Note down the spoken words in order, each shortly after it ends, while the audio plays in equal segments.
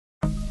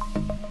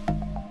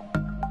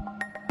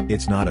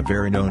It's not a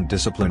very known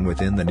discipline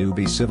within the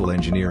newbie civil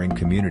engineering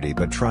community,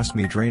 but trust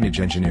me, drainage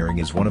engineering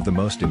is one of the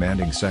most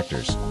demanding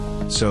sectors.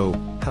 So,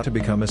 how to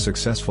become a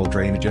successful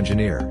drainage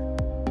engineer?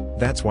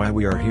 That's why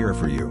we are here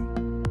for you.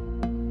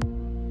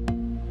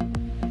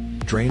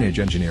 Drainage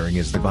engineering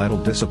is the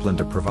vital discipline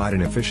to provide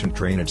an efficient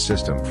drainage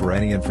system for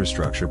any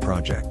infrastructure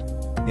project.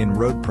 In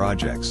road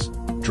projects,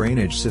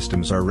 drainage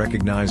systems are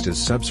recognized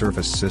as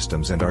subsurface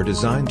systems and are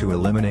designed to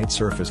eliminate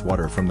surface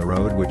water from the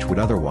road, which would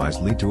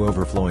otherwise lead to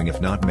overflowing if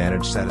not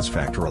managed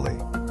satisfactorily.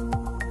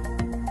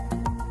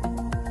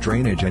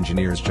 Drainage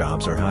engineers'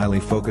 jobs are highly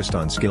focused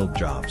on skilled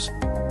jobs.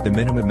 The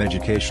minimum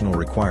educational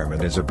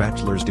requirement is a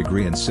bachelor's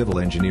degree in civil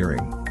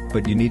engineering,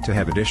 but you need to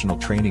have additional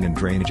training in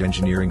drainage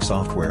engineering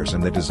softwares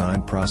and the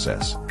design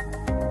process.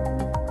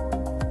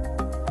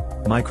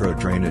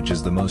 Micro-drainage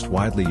is the most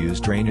widely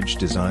used drainage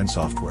design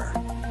software.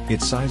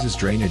 It sizes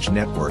drainage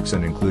networks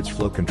and includes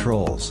flow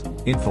controls,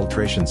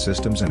 infiltration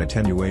systems and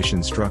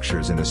attenuation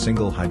structures in a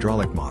single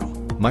hydraulic model.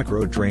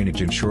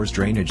 Micro-drainage ensures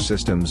drainage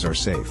systems are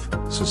safe,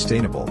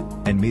 sustainable,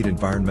 and meet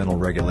environmental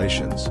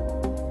regulations.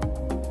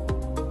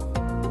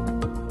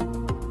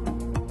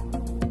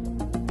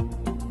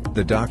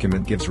 The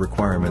document gives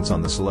requirements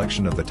on the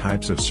selection of the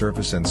types of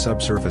surface and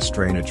subsurface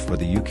drainage for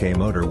the UK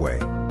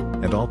motorway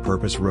and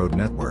all-purpose road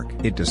network.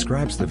 It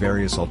describes the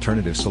various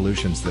alternative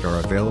solutions that are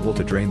available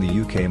to drain the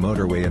UK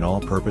motorway and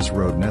all-purpose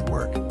road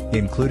network,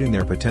 including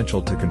their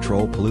potential to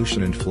control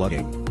pollution and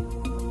flooding.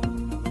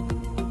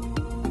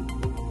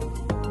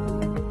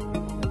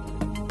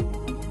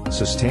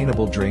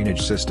 Sustainable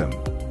drainage system.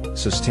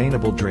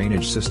 Sustainable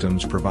drainage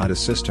systems provide a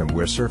system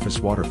where surface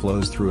water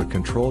flows through a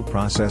controlled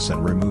process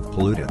and remove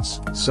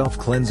pollutants.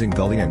 Self-cleansing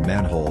gully and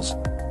manholes.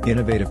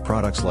 Innovative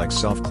products like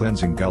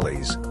self-cleansing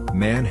gullies,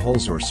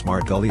 manholes or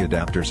smart gully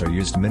adapters are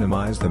used to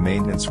minimize the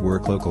maintenance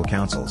work. Local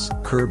councils.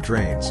 Curb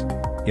drains.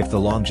 If the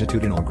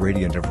longitudinal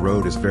gradient of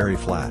road is very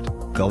flat,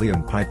 gully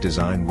and pipe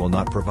design will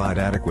not provide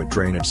adequate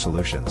drainage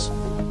solutions.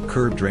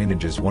 Curb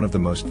drainage is one of the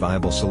most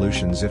viable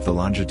solutions if the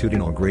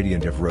longitudinal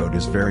gradient of road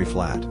is very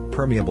flat.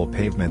 Permeable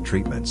pavement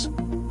treatments.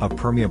 A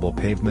permeable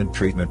pavement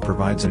treatment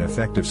provides an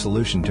effective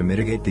solution to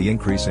mitigate the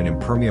increase in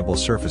impermeable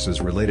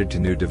surfaces related to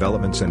new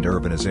developments and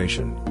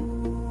urbanization.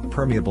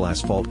 Permeable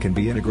asphalt can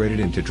be integrated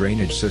into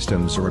drainage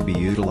systems or be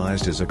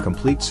utilized as a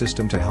complete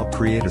system to help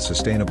create a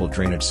sustainable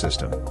drainage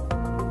system.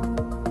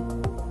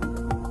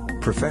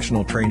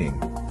 Professional training,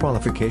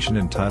 qualification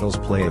and titles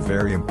play a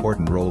very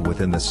important role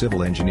within the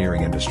civil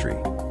engineering industry.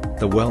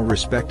 The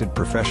well-respected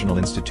professional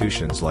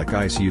institutions like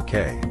ICE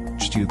UK,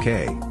 CHT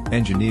UK,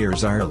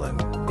 Engineers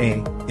Ireland,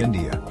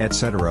 India,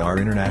 etc. are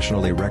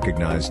internationally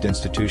recognized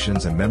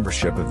institutions, and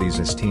membership of these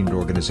esteemed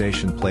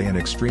organizations play an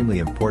extremely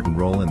important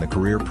role in the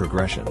career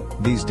progression.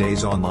 These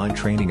days online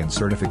training and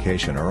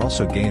certification are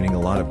also gaining a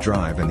lot of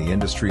drive, and the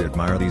industry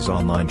admire these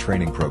online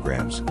training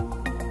programs.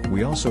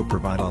 We also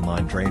provide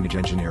online drainage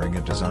engineering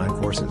and design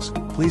courses.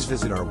 Please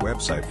visit our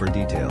website for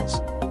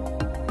details.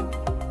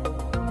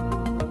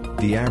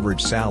 The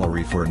average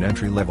salary for an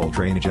entry-level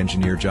drainage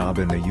engineer job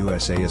in the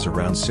USA is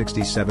around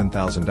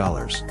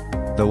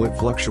 $67,000. Though it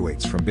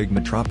fluctuates from big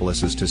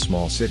metropolises to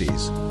small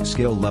cities,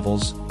 skill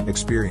levels,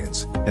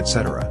 experience,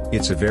 etc.,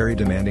 it's a very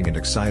demanding and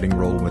exciting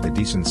role with a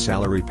decent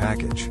salary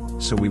package,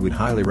 so we would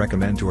highly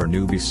recommend to our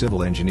newbie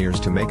civil engineers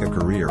to make a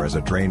career as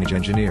a drainage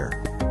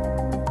engineer.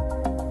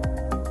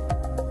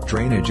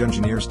 Drainage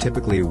engineers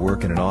typically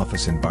work in an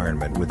office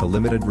environment with a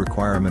limited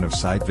requirement of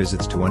site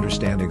visits to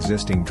understand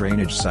existing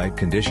drainage site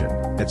condition,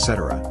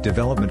 etc.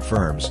 Development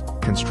firms,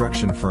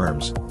 construction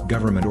firms,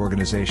 government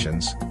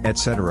organizations,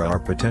 etc. are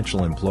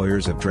potential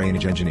employers of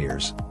drainage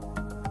engineers.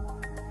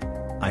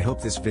 I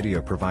hope this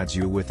video provides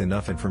you with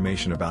enough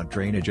information about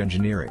drainage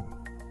engineering.